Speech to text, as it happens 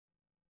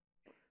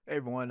Hey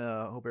everyone,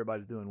 hope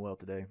everybody's doing well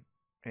today.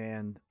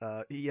 And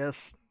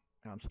yes,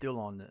 I'm still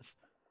on this.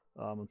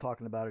 I'm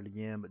talking about it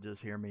again, but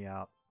just hear me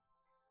out.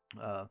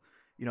 Uh,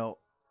 you know,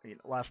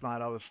 last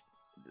night I was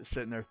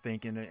sitting there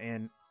thinking,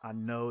 and I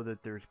know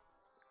that there's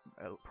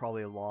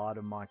probably a lot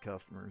of my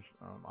customers.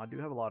 I do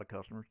have a lot of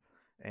customers,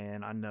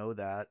 and I know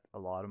that a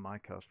lot of my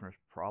customers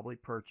probably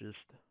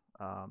purchased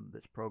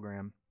this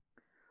program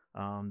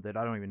that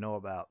I don't even know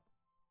about.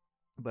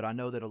 But I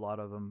know that a lot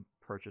of them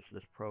purchased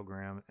this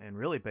program and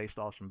really based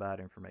off some bad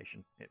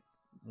information,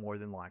 more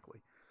than likely.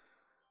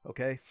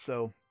 Okay,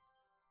 so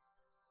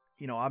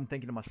I'm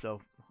thinking to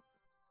myself,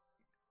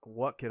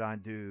 what could I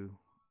do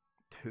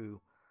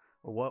to,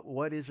 or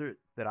what is it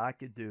that I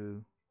could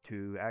do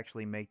to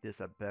actually make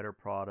this a better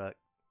product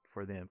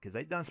for them? Because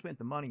they done spent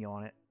the money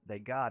on it, they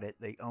got it,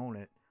 they own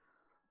it.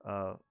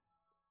 Uh,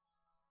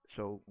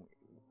 so,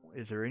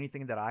 is there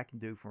anything that I can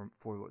do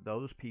for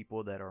those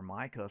people that are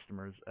my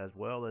customers as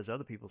well as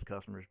other people's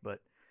customers? But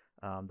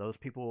those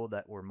people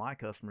that were my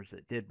customers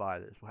that did buy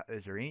this,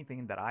 is there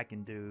anything that I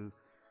can do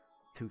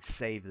to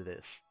save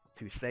this,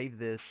 to save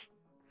this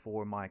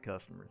for my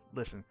customers?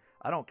 Listen,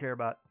 I don't care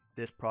about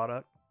this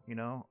product.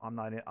 I'm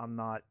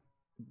not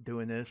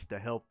doing this to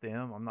help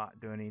them. I'm not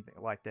doing anything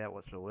like that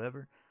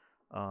whatsoever.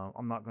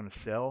 I'm not going to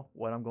sell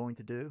what I'm going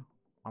to do.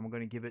 I'm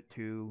going to give it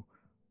to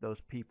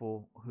those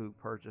people who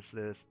purchase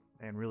this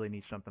and really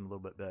need something a little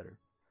bit better.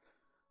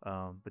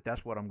 But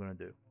that's what I'm going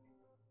to do.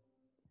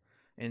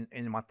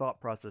 And my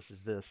thought process is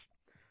this: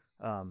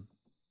 um,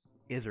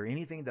 is there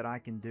anything that I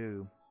can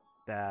do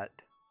that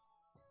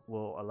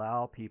will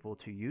allow people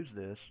to use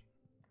this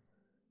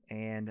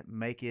and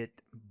make it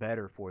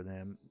better for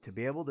them to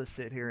be able to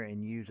sit here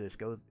and use this,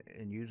 go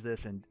and use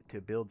this and to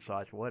build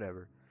sites,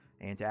 whatever,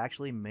 and to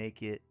actually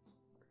make it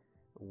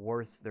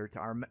worth their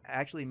time,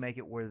 actually make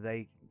it where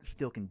they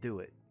still can do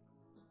it,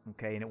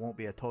 okay, and it won't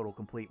be a total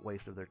complete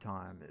waste of their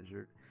time. Is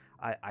there?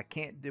 I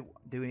can't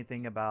do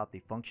anything about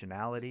the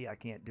functionality. I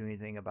can't do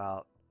anything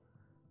about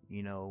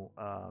you know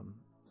um,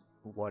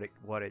 what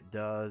it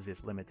does,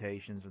 its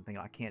limitations and things.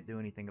 I can't do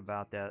anything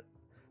about that.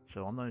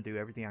 So I'm going to do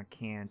everything I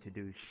can to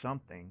do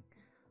something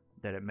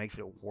that it makes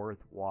it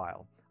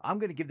worthwhile. I'm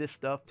going to give this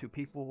stuff to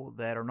people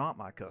that are not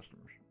my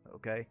customers.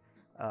 Okay,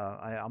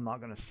 I'm not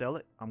going to sell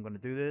it. I'm going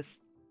to do this,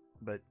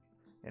 but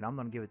and I'm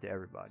going to give it to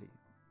everybody.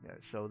 Yeah,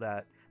 so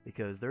that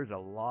because there's a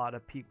lot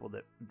of people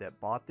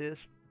that bought this,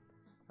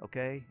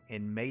 okay,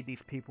 and made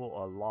these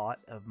people a lot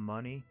of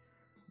money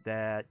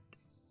that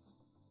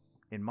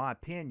in my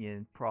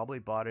opinion, probably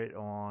bought it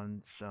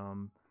on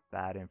some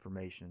bad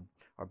information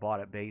or bought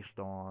it based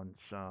on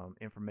some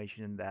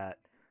information that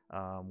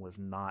was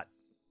not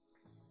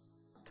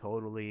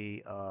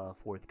totally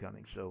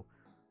forthcoming. So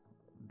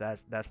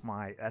that's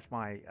my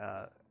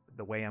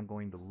the way I'm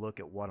going to look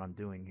at what I'm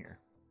doing here.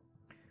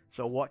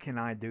 So what can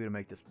I do to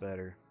make this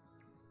better?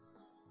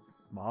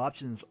 My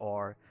options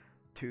are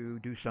to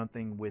do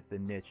something with the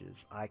niches.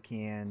 I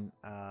can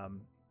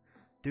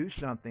do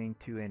something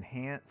to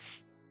enhance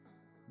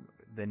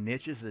the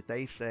niches that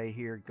they say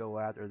here go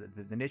out, or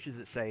the niches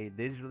that say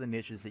these are the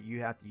niches that you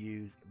have to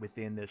use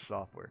within this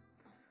software.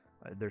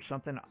 There's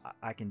something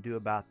I can do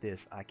about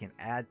this. I can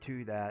add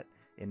to that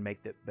and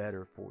make that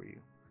better for you.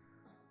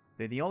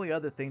 Then the only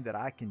other thing that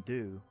I can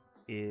do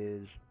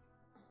is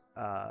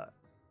uh,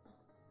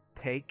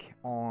 take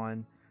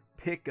on,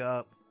 pick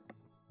up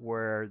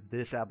where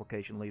this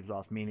application leaves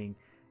off, meaning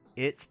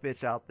it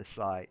spits out the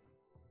site.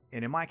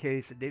 And in my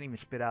case, it didn't even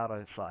spit out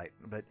a site.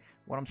 But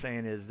what I'm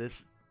saying is this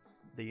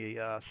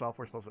the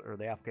software supposed to, or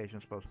the application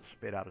is supposed to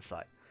spit out a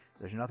site.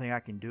 There's nothing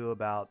I can do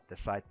about the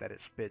site that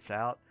it spits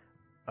out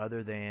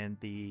other than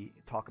the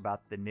talk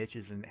about the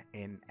niches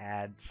and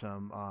add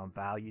some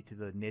value to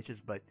the niches.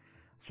 But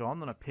so I'm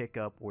going to pick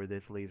up where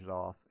this leaves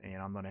off, and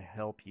I'm going to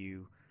help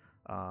you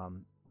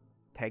um,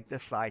 take the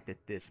site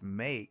that this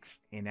makes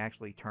and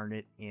actually turn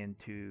it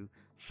into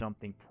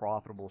something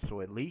profitable. So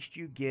at least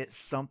you get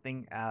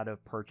something out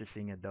of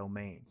purchasing a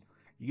domain.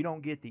 You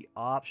don't get the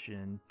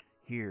option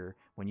here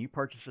when you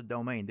purchase a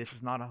domain. This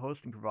is not a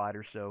hosting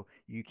provider, so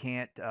you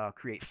can't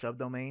create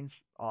subdomains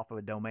off of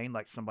a domain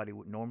like somebody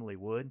would normally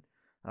would.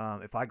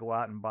 If I go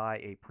out and buy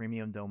a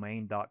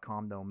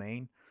premiumdomain.com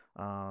domain,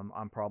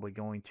 I'm probably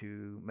going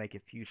to make a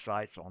few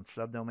sites on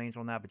subdomains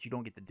on that, but you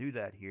don't get to do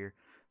that here.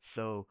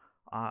 So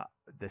uh,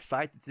 the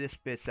site that this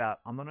spits out,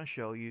 I'm going to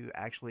show you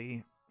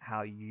actually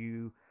how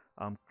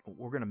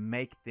we're going to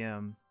make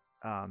them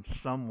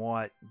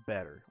somewhat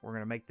better. We're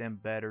going to make them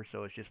better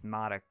so it's just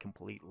not a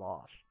complete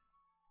loss.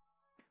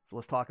 So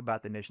let's talk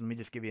about the niche. Let me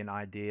just give you an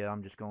idea.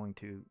 I'm just going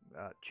to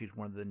choose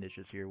one of the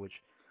niches here,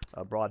 which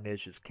broad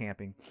niche is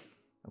camping.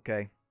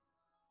 Okay,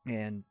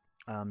 and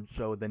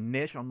so the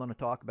niche I'm going to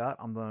talk about,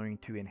 I'm going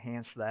to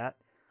enhance that,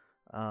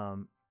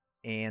 um,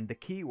 and the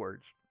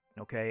keywords.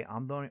 Okay,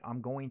 I'm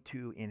going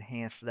to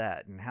enhance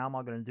that, and how am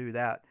I going to do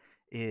that?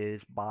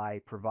 Is by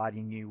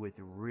providing you with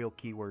real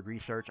keyword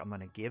research. I'm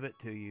going to give it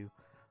to you,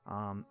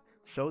 um,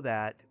 so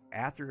that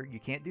after you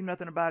can't do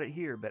nothing about it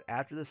here, but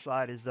after the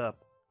site is up,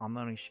 I'm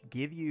going to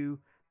give you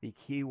the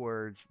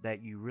keywords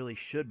that you really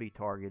should be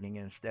targeting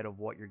instead of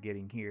what you're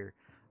getting here.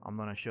 I'm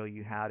going to show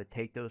you how to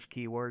take those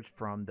keywords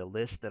from the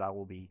list that I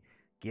will be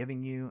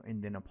giving you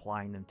and then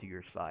applying them to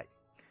your site.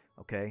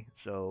 Okay,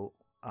 so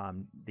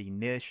the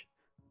niche,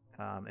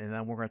 and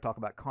then we're going to talk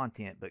about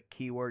content, but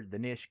keyword, the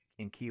niche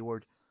and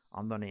keyword,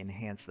 I'm going to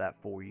enhance that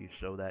for you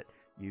so that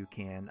you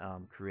can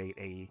create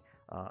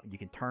you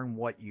can turn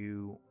what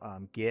you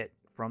get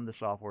from the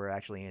software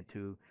actually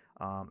into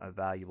a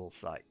valuable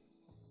site.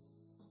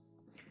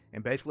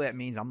 And basically that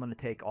means I'm going to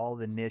take all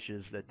the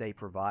niches that they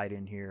provide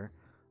in here.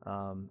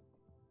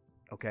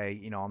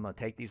 Okay, I'm going to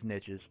take these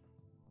niches,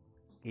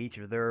 each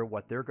of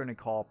what they're going to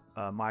call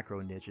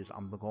micro niches.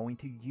 I'm going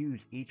to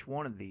use each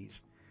one of these,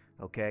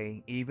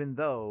 okay, even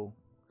though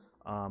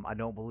I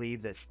don't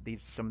believe that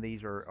some of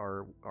these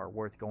are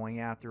worth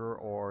going after,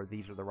 or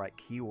these are the right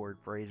keyword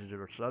phrases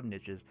or sub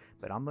niches,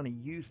 but I'm going to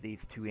use these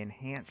to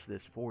enhance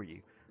this for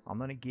you. I'm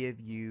going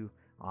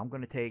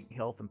to take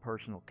health and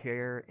personal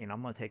care, and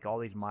I'm going to take all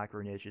these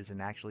micro niches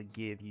and actually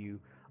give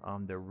you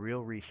the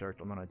real research.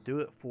 I'm going to do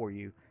it for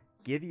you,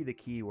 give you the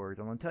keywords.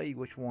 I'm going to tell you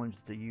which ones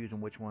to use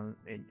and which one,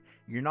 and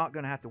you're not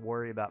going to have to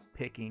worry about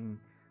picking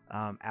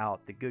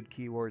out the good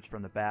keywords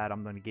from the bad.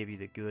 I'm going to give you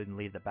the good and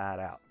leave the bad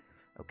out.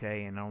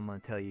 Okay, and I'm going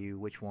to tell you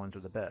which ones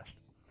are the best.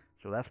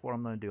 So that's what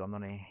I'm going to do. I'm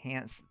going to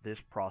enhance this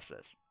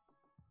process.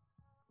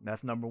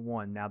 That's number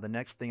one. Now the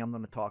next thing I'm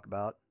going to talk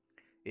about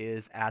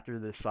is after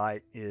the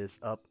site is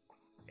up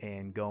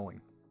and going.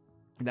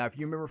 Now if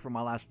you remember from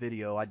my last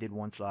video, I did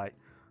one site,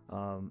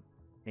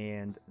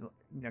 and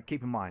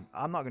keep in mind,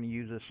 I'm not going to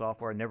use this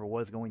software. I never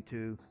was going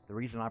to. The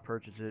reason I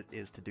purchased it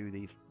is to do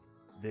these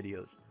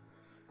videos,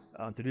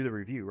 to do the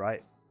review,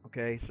 right?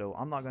 Okay, so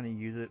I'm not going to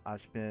use it. I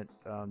spent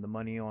the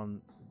money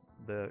on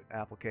the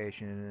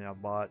application, and I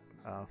bought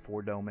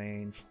 4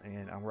 domains,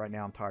 and right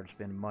now I'm tired of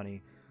spending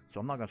money,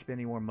 so I'm not going to spend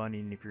any more money.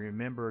 And if you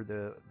remember,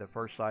 the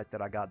first site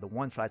that I got, the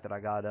one site that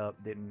I got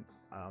up, didn't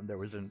there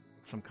was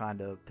some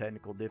kind of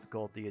technical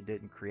difficulty. It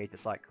didn't create the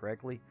site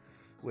correctly,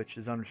 which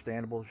is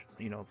understandable.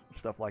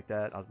 Stuff like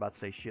that. I was about to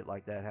say shit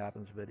like that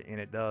happens, and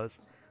it does.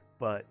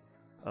 But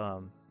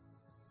so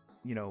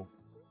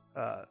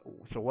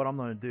what I'm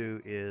going to do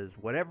is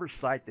whatever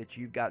site that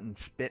you've gotten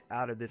spit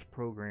out of this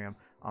program,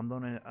 I'm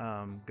going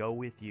to go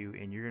with you,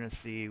 and you're going to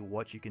see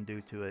what you can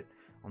do to it.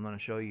 I'm going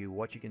to show you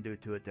what you can do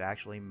to it to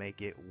actually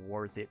make it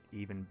worth it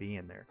even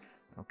being there.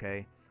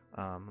 Okay,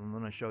 I'm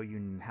going to show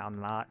you how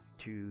not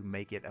to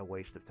make it a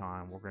waste of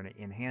time. We're going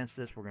to enhance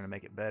this. We're going to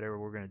make it better.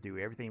 We're going to do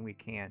everything we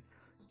can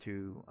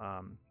to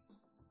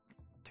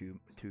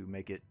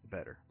make it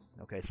better.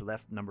 Okay, so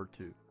that's number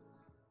 2.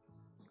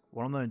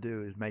 What I'm going to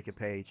do is make a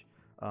page,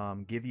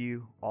 give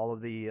you all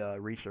of the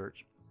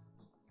research.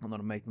 I'm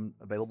going to make them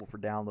available for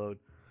download.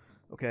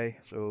 Okay,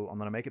 so I'm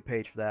going to make a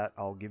page for that.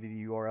 I'll give you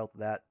the URL to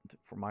that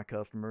for my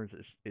customers.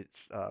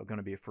 It's going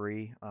to be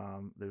free.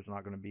 There's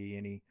not going to be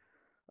any.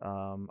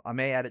 I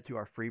may add it to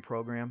our free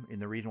program,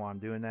 and the reason why I'm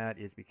doing that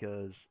is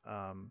because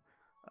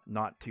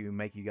not to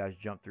make you guys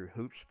jump through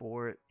hoops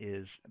for it,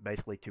 is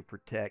basically to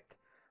protect,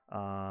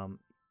 from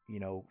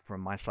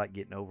my site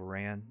getting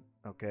overran.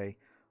 Okay.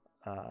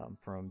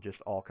 From just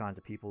all kinds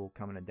of people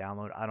coming to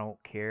download. I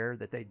don't care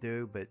that they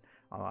do, but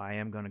I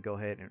am going to go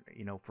ahead and,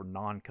 for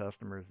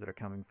non-customers that are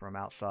coming from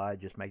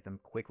outside, just make them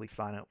quickly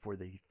sign up for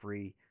the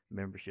free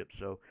membership.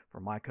 So for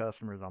my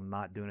customers, I'm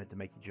not doing it to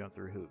make you jump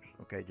through hoops.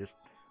 Okay, just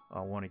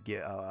I wanted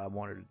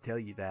to tell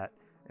you that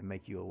and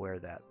make you aware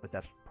of that. But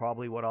that's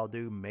probably what I'll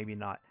do. Maybe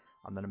not.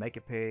 I'm going to make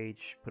a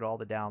page, put all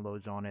the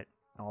downloads on it,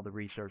 all the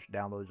research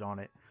downloads on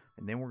it,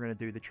 and then we're going to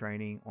do the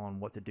training on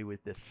what to do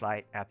with this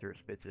site after it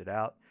spits it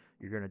out.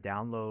 You're going to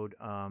download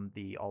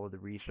all of the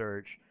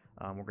research.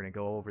 We're going to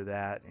go over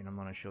that, and I'm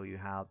going to show you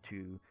how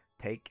to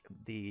take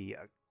the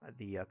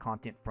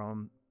content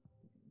from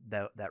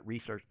that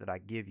research that I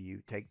give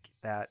you, take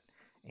that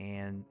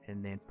and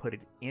then put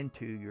it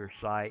into your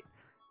site,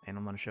 and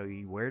I'm going to show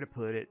you where to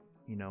put it,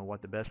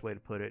 what the best way to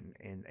put it,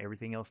 and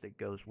everything else that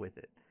goes with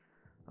it.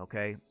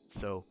 Okay,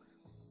 so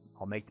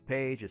I'll make the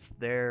page, it's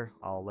there,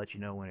 I'll let you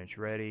know when it's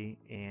ready,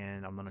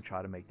 and I'm going to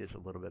try to make this a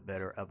little bit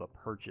better of a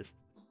purchase,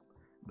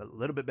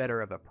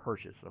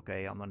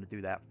 okay? I'm going to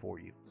do that for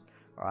you.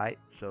 All right,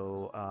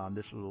 so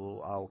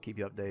I'll keep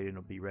you updated, and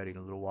it'll be ready in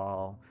a little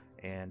while,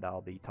 and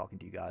I'll be talking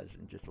to you guys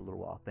in just a little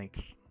while. Thanks.